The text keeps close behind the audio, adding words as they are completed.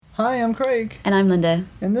Hi, I'm Craig. And I'm Linda.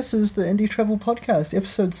 And this is the Indie Travel Podcast,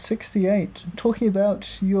 episode 68, talking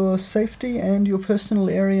about your safety and your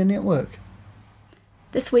personal area network.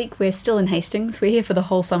 This week we're still in Hastings. We're here for the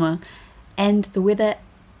whole summer, and the weather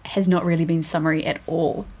has not really been summery at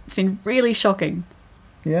all. It's been really shocking.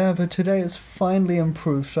 Yeah, but today it's finally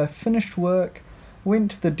improved. I finished work,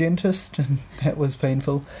 went to the dentist, and that was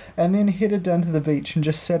painful, and then headed down to the beach and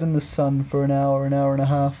just sat in the sun for an hour and a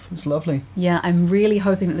half. It was lovely. Yeah, I'm really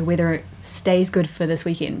hoping that the weather stays good for this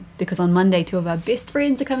weekend, because on Monday two of our best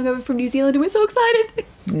friends are coming over from New Zealand and we're so excited.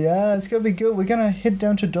 Yeah, it's going to be good. We're going to head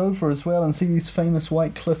down to Dover as well and see these famous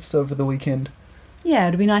white cliffs over the weekend. Yeah,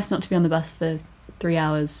 it'd be nice not to be on the bus for 3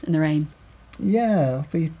 hours in the rain. Yeah,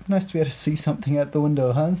 it'd be nice to be able to see something out the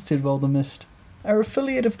window, instead of all the mist. Our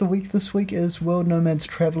affiliate of the week this week is World Nomads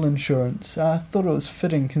Travel Insurance. I thought it was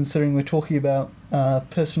fitting considering we're talking about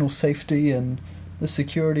personal safety and the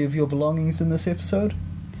security of your belongings in this episode.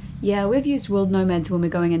 Yeah, we've used World Nomads when we're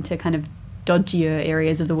going into kind of dodgier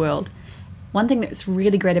areas of the world. One thing that's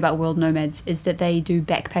really great about World Nomads is that they do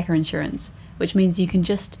backpacker insurance, which means you can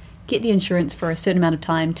just get the insurance for a certain amount of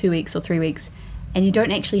time, 2 weeks or 3 weeks, and you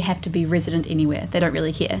don't actually have to be resident anywhere. They don't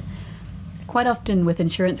really care. Quite often with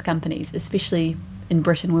insurance companies, especially in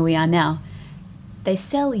Britain where we are now, they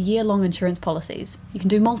sell year-long insurance policies. You can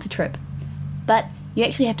do multi-trip, but you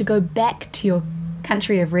actually have to go back to your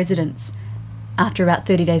country of residence after about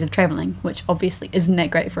 30 days of travelling, which obviously isn't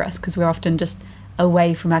that great for us because we're often just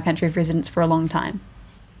away from our country of residence for a long time.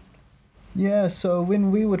 Yeah, so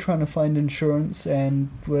when we were trying to find insurance and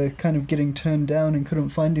were kind of getting turned down and couldn't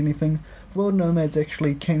find anything, World Nomads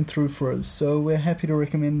actually came through for us, so we're happy to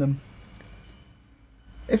recommend them.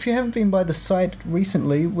 If you haven't been by the site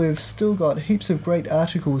recently, we've still got heaps of great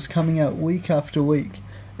articles coming out week after week,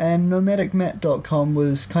 and nomadicmat.com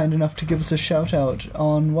was kind enough to give us a shout out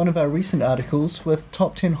on one of our recent articles with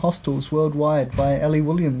Top 10 Hostels Worldwide by Ellie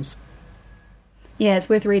Williams. Yeah, it's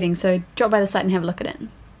worth reading, so drop by the site and have a look at it.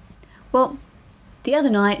 Well, the other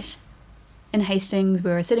night in Hastings,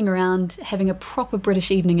 we were sitting around having a proper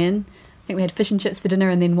British evening in. I think we had fish and chips for dinner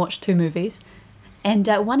and then watched 2 movies. And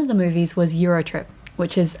one of the movies was Eurotrip,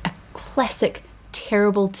 which is a classic,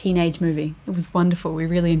 terrible teenage movie. It was wonderful. We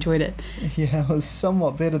really enjoyed it. Yeah, it was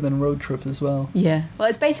somewhat better than Road Trip as well. Yeah. Well,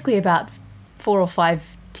 it's basically about 4 or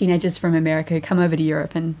 5 teenagers from America who come over to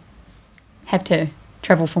Europe and have to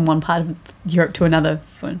travel from one part of Europe to another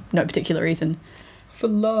for no particular reason. For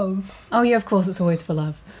love. Oh yeah, of course, it's always for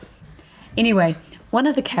love. Anyway, one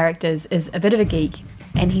of the characters is a bit of a geek,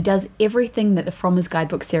 and he does everything that the Frommer's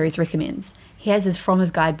Guidebook series recommends. He has his Frommer's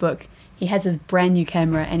Guidebook, he has his brand new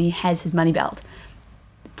camera, and he has his money belt.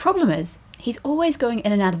 The problem is, he's always going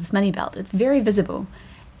in and out of this money belt. It's very visible.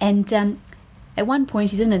 And at one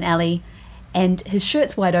point, he's in an alley, and his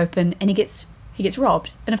shirt's wide open, and he gets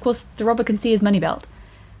robbed. And of course, the robber can see his money belt.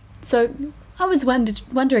 So I was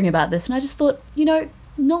wondering about this, and I just thought,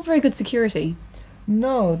 not very good security.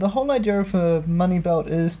 No, the whole idea of a money belt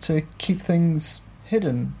is to keep things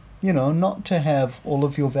hidden, not to have all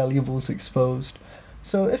of your valuables exposed.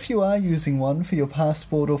 So if you are using one for your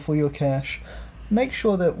passport or for your cash, make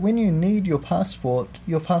sure that when you need your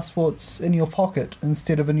passport's in your pocket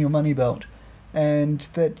instead of in your money belt, and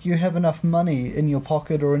that you have enough money in your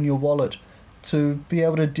pocket or in your wallet to be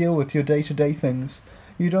able to deal with your day-to-day things.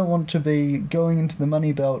 You don't want to be going into the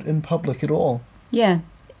money belt in public at all. Yeah.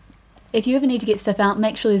 If you ever need to get stuff out,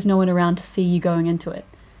 make sure there's no one around to see you going into it.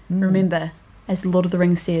 Remember, as the Lord of the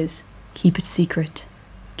Rings says, keep it secret,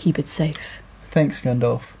 keep it safe. Thanks,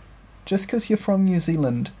 Gandalf. Just because you're from New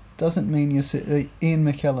Zealand doesn't mean you're Ian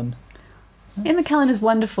McKellen. Ian McKellen is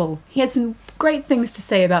wonderful. He has some great things to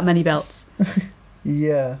say about money belts.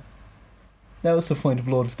 Yeah. That was the point of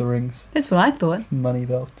Lord of the Rings. That's what I thought. Money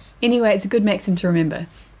belts. Anyway, it's a good maxim to remember.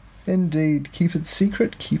 Indeed. Keep it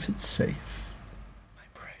secret, keep it safe. My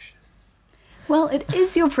precious. Well, it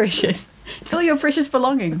is your precious. It's all your precious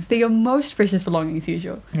belongings. They're your most precious belongings,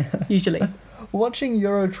 usually. Watching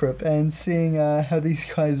Eurotrip and seeing how these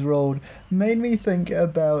guys rolled made me think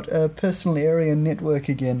about a personal area network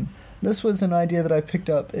again. This was an idea that I picked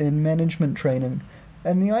up in management training.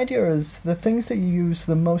 And the idea is the things that you use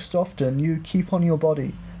the most often you keep on your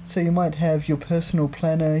body. So you might have your personal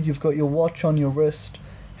planner, you've got your watch on your wrist,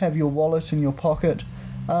 have your wallet in your pocket.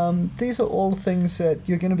 These are all things that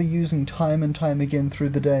you're going to be using time and time again through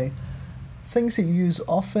the day. Things that you use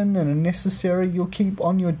often and are necessary you'll keep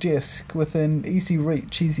on your desk within easy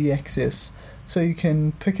reach, easy access. So you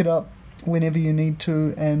can pick it up whenever you need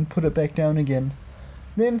to and put it back down again.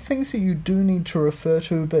 Then things that you do need to refer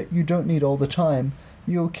to but you don't need all the time,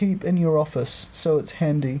 you'll keep in your office, so it's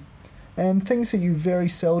handy. and things that you very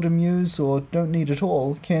seldom use or don't need at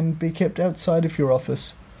all can be kept outside of your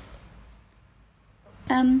office.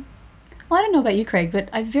 Well, I don't know about you, Craig, but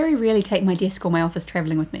I very rarely take my desk or my office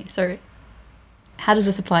travelling with me, so how does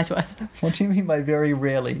this apply to us? What do you mean by very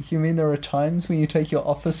rarely? You mean there are times when you take your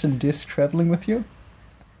office and desk travelling with you?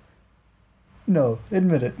 No,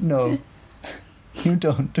 admit it, no. You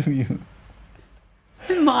don't, do you?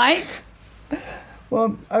 Might.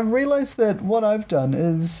 Well, I've realised that what I've done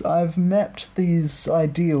is I've mapped these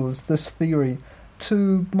ideals, this theory,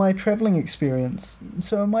 to my travelling experience.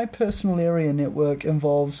 So my personal area network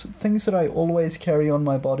involves things that I always carry on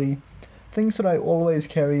my body, things that I always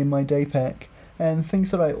carry in my day pack, and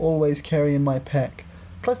things that I always carry in my pack.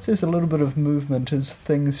 Plus there's a little bit of movement as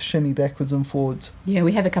things shimmy backwards and forwards. Yeah,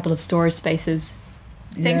 we have a couple of storage spaces.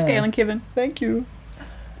 Thanks, Gail and Kevin. Thank you.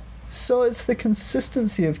 So it's the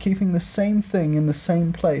consistency of keeping the same thing in the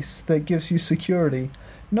same place that gives you security.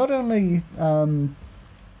 Not only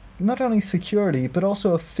security, but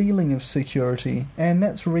also a feeling of security. And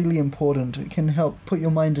that's really important. It can help put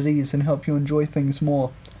your mind at ease and help you enjoy things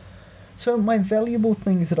more. So my valuable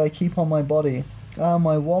things that I keep on my body are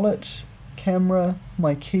my wallet, camera,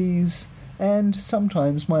 my keys, and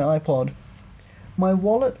sometimes my iPod. My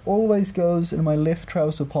wallet always goes in my left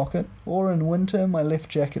trouser pocket, or in winter, my left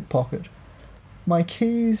jacket pocket. My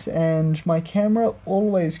keys and my camera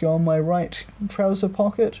always go in my right trouser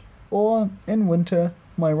pocket, or in winter,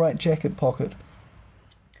 my right jacket pocket.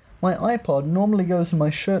 My iPod normally goes in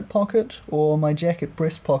my shirt pocket, or my jacket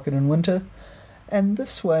breast pocket in winter, and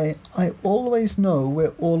this way I always know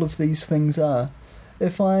where all of these things are.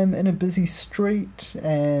 If I'm in a busy street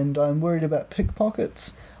and I'm worried about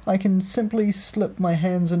pickpockets, I can simply slip my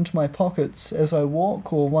hands into my pockets as I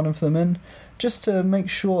walk, or one of them in, just to make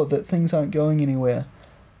sure that things aren't going anywhere.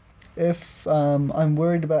 If I'm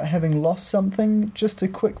worried about having lost something, just a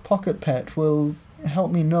quick pocket pat will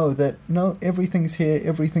help me know that, no, everything's here,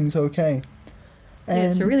 everything's okay. And yeah,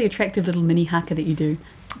 it's a really attractive little mini haka that you do.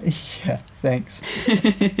 Yeah, thanks.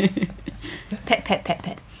 Pat, pat, pat,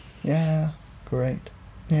 pat. Yeah, great.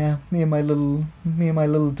 Yeah, me and my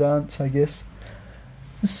little dance, I guess.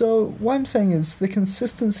 So what I'm saying is the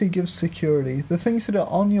consistency gives security. The things that are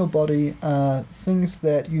on your body are things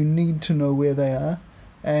that you need to know where they are,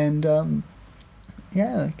 and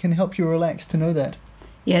it can help you relax to know that.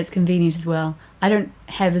 Yeah, it's convenient as well. I don't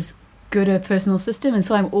have as good a personal system, and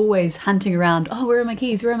so I'm always hunting around, oh, where are my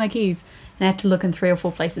keys, where are my keys? And I have to look in 3 or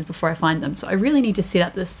 4 places before I find them. So I really need to set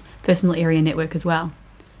up this personal area network as well.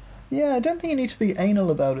 Yeah, I don't think you need to be anal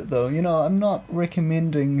about it, though. You know, I'm not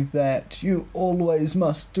recommending that you always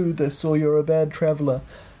must do this or you're a bad traveller.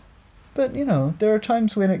 But, you know, there are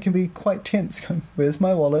times when it can be quite tense. Where's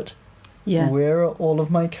my wallet? Yeah. Where are all of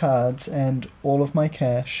my cards and all of my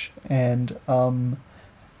cash? And,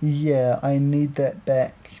 I need that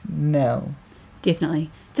back now. Definitely.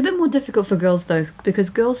 It's a bit more difficult for girls, though, because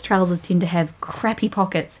girls' trousers tend to have crappy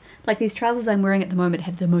pockets. Like these trousers I'm wearing at the moment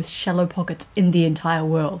have the most shallow pockets in the entire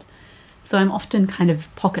world. So I'm often kind of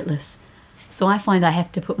pocketless. So I find I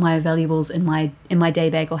have to put my valuables in my day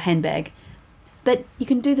bag or handbag. But you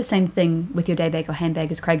can do the same thing with your day bag or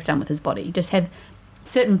handbag as Craig's done with his body. You just have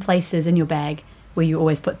certain places in your bag where you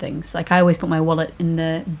always put things. Like I always put my wallet in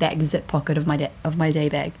the back zip pocket of my day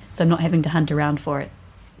bag, so I'm not having to hunt around for it.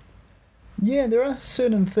 Yeah, there are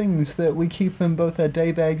certain things that we keep in both our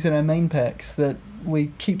day bags and our main packs that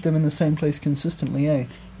we keep them in the same place consistently, eh?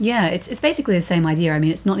 Yeah, it's basically the same idea. I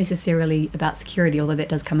mean, it's not necessarily about security, although that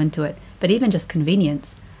does come into it, but even just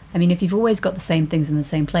convenience. I mean, if you've always got the same things in the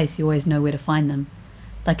same place, you always know where to find them.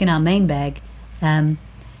 Like in our main bag,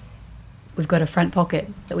 we've got a front pocket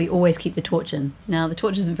that we always keep the torch in. Now, the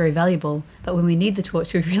torch isn't very valuable, but when we need the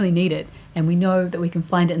torch, we really need it, and we know that we can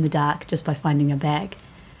find it in the dark just by finding a bag.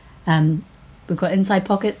 We've got inside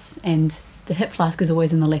pockets, and the hip flask is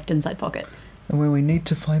always in the left inside pocket. And when we need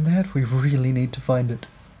to find that, we really need to find it.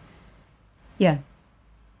 Yeah.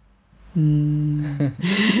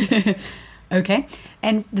 Okay.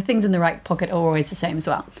 And the things in the right pocket are always the same as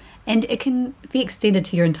well. And it can be extended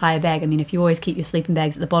to your entire bag. I mean, if you always keep your sleeping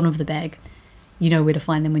bags at the bottom of the bag, you know where to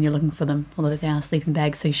find them when you're looking for them. Although they are sleeping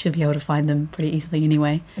bags, so you should be able to find them pretty easily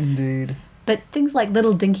anyway. Indeed. But things like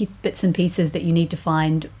little dinky bits and pieces that you need to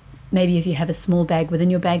find, maybe if you have a small bag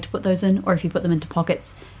within your bag to put those in, or if you put them into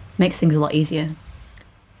pockets, makes things a lot easier.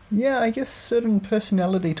 Yeah, I guess certain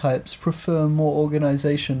personality types prefer more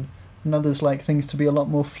organisation, and others like things to be a lot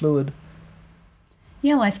more fluid.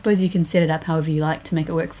 Yeah, well, I suppose you can set it up however you like to make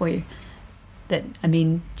it work for you. But, I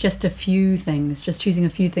mean, just a few things, just choosing a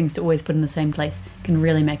few things to always put in the same place can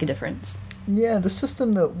really make a difference. Yeah, the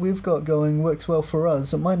system that we've got going works well for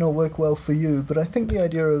us. It might not work well for you, but I think the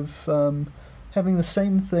idea of having the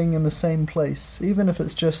same thing in the same place, even if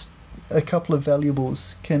it's just a couple of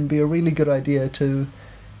valuables, can be a really good idea to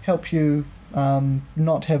help you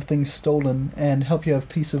not have things stolen and help you have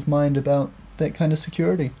peace of mind about that kind of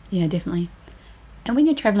security. Yeah, definitely. And when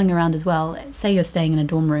you're travelling around as well, say you're staying in a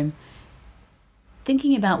dorm room,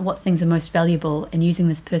 thinking about what things are most valuable and using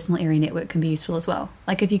this personal area network can be useful as well.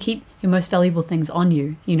 Like if you keep your most valuable things on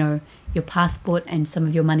you, you know, your passport and some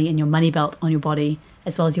of your money in your money belt on your body,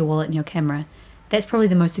 as well as your wallet and your camera, that's probably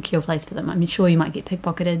the most secure place for them. I'm sure you might get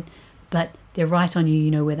pickpocketed, but they're right on you,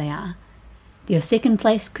 you know where they are. Your second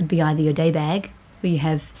place could be either your day bag, where you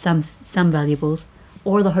have some valuables,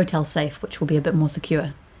 or the hotel safe, which will be a bit more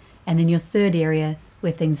secure. And then your third area,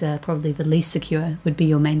 where things are probably the least secure, would be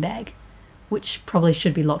your main bag, which probably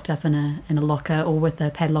should be locked up in a locker or with a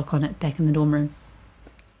padlock on it back in the dorm room.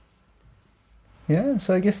 Yeah,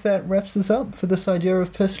 so I guess that wraps us up for this idea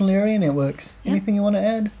of personal area networks. Yeah. Anything you want to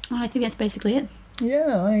add? Oh, I think that's basically it.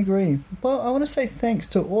 Yeah, I agree. Well, I want to say thanks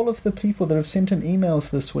to all of the people that have sent in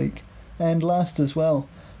emails this week, and last as well.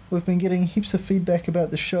 We've been getting heaps of feedback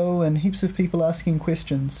about the show and heaps of people asking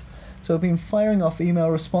questions. So we've been firing off email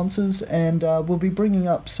responses, and we'll be bringing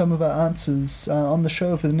up some of our answers on the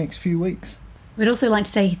show for the next few weeks. We'd also like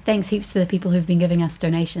to say thanks heaps to the people who've been giving us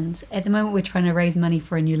donations. At the moment we're trying to raise money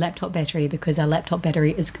for a new laptop battery because our laptop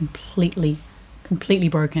battery is completely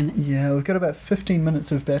broken. Yeah, we've got about 15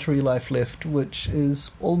 minutes of battery life left, which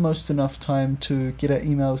is almost enough time to get our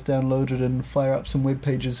emails downloaded and fire up some web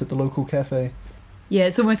pages at the local cafe. Yeah,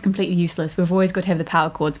 it's almost completely useless. We've always got to have the power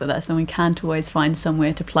cords with us and we can't always find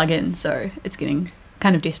somewhere to plug in, so it's getting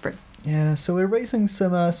kind of desperate. Yeah, so we're raising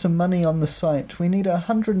some money on the site. We need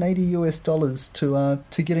 $180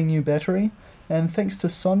 to get a new battery, and thanks to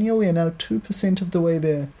Sonia, we are now 2% of the way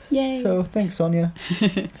there. Yay! So thanks, Sonia.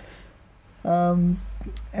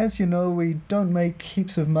 As you know, we don't make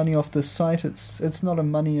heaps of money off this site. It's not a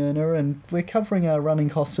money earner, and we're covering our running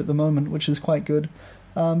costs at the moment, which is quite good.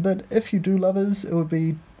 But if you do love us, it would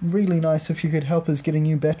be really nice if you could help us get a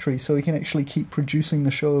new battery so we can actually keep producing the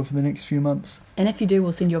show over the next few months. And if you do,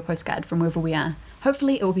 we'll send you a postcard from wherever we are.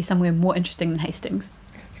 Hopefully it will be somewhere more interesting than Hastings.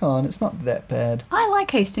 Come on, it's not that bad. I like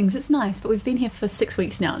Hastings, it's nice, but we've been here for 6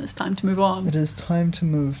 weeks now and it's time to move on. It is time to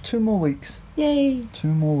move. 2 more weeks. Yay! 2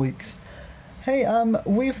 more weeks. Hey,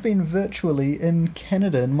 we've been virtually in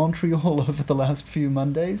Canada, in Montreal, over the last few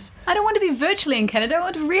Mondays. I don't want to be virtually in Canada, I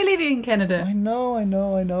want to really be in Canada. I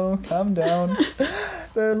know. Calm down.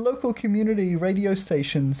 The local community radio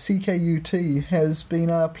station, CKUT, has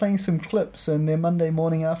been playing some clips in their Monday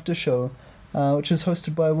morning after show, which is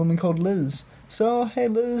hosted by a woman called Liz. So, hey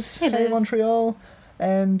Liz, hey Montreal.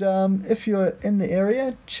 And if you're in the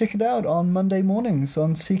area, check it out on Monday mornings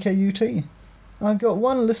on CKUT. I've got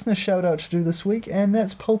one listener shout out to do this week, and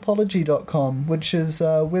that's Pulpology.com, which is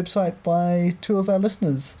a website by 2 of our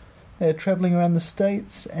listeners. They're travelling around the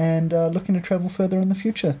States and looking to travel further in the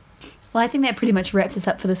future. Well, I think that pretty much wraps us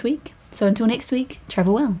up for this week. So until next week,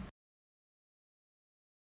 travel well.